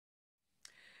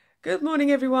Good morning,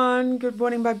 everyone. Good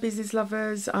morning, my business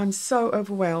lovers. I'm so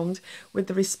overwhelmed with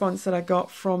the response that I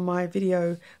got from my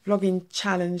video vlogging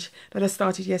challenge that I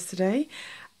started yesterday.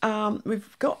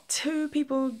 We've got two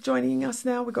people joining us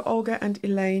now. We've got Olga and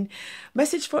Elaine.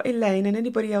 Message for Elaine and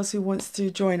anybody else who wants to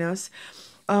join us.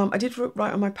 I did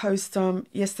write on my post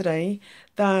yesterday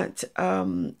that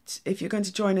if you're going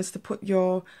to join us, to put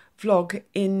your vlog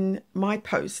in my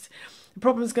post. The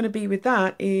problem is going to be with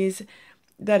that is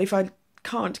that if I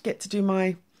can't get to do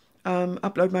my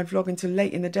upload my vlog until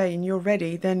late in the day and you're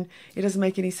ready, then it doesn't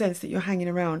make any sense that you're hanging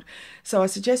around. So I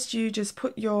suggest you just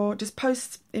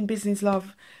post in Business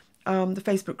Love, the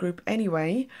Facebook group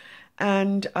anyway,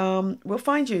 and we'll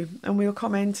find you and we'll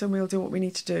comment and we'll do what we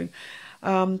need to do.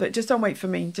 But just don't wait for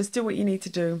me. Just do what you need to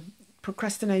do.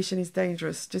 Procrastination is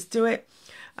dangerous. Just do it.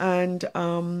 And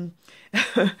and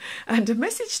a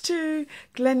message to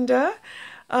Glenda.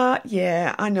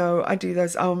 Yeah, I know I do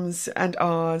those ums and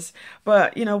ahs,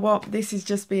 but you know what? This is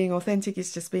just being authentic.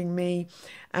 It's just being me.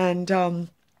 And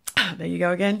there you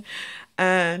go again.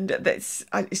 And it's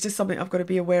just something I've got to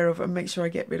be aware of and make sure I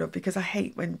get rid of, because I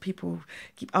hate when people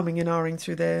keep umming and ahhing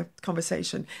through their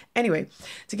conversation. Anyway,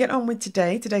 to get on with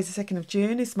today, today's the 2nd of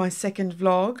June. It's my second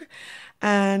vlog.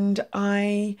 And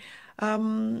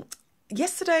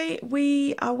yesterday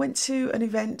I went to an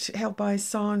event held by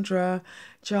Sandra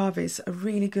Jarvis, a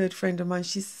really good friend of mine.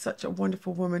 She's such a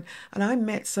wonderful woman, and I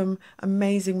met some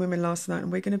amazing women last night,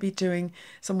 and we're going to be doing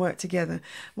some work together.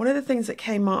 One of the things that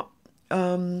came up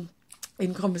in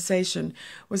conversation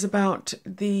was about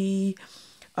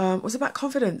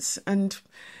confidence and,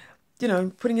 you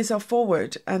know, putting yourself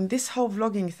forward. And this whole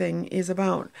vlogging thing is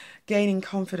about gaining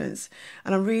confidence.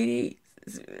 And I'm really,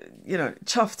 you know,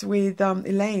 chuffed with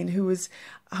Elaine, who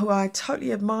I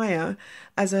totally admire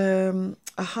as a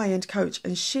high-end coach.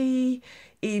 And she,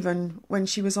 even when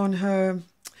she was on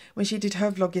when she did her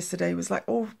vlog yesterday, was like,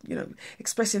 oh, you know,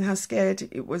 expressing how scared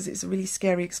it was. It's a really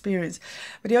scary experience.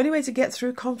 But the only way to get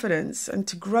through confidence and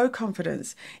to grow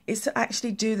confidence is to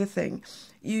actually do the thing.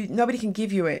 Nobody can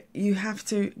give you it. You have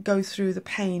to go through the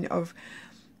pain of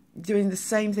doing the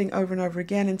same thing over and over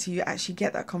again until you actually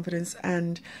get that confidence,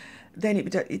 and then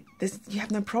you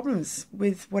have no problems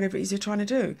with whatever it is you're trying to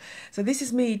do. So this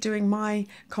is me doing my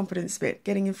confidence bit,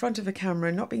 getting in front of a camera,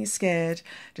 not being scared,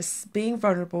 just being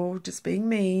vulnerable, just being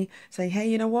me, saying, hey,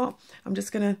 you know what? I'm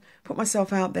just going to put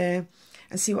myself out there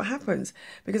and see what happens.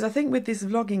 Because I think with this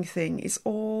vlogging thing, it's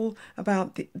all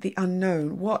about the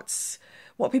unknown. What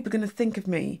people are going to think of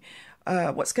me?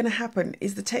 What's going to happen?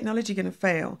 Is the technology going to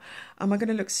fail? Am I going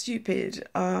to look stupid?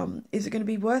 Is it going to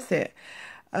be worth it?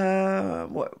 People are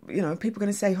going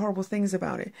to say horrible things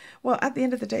about it. Well, at the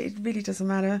end of the day, it really doesn't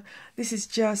matter. This is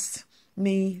just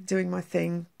me doing my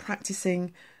thing,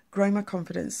 practicing, growing my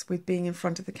confidence with being in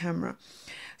front of the camera.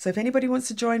 So if anybody wants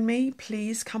to join me,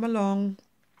 please come along,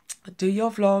 do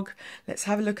your vlog. Let's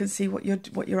have a look and see what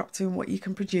you're up to and what you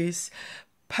can produce.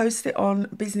 Post it on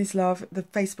Business Love, the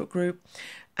Facebook group.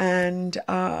 And see,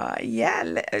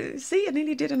 I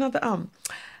nearly did another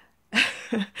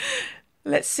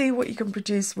Let's see what you can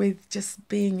produce with just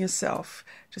being yourself.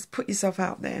 Just put yourself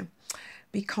out there.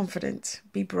 Be confident.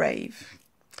 Be brave.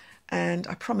 And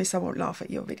I promise I won't laugh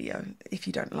at your video if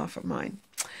you don't laugh at mine.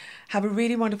 Have a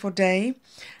really wonderful day.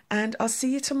 And I'll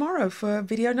see you tomorrow for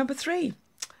video number 3.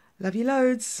 Love you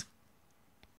loads.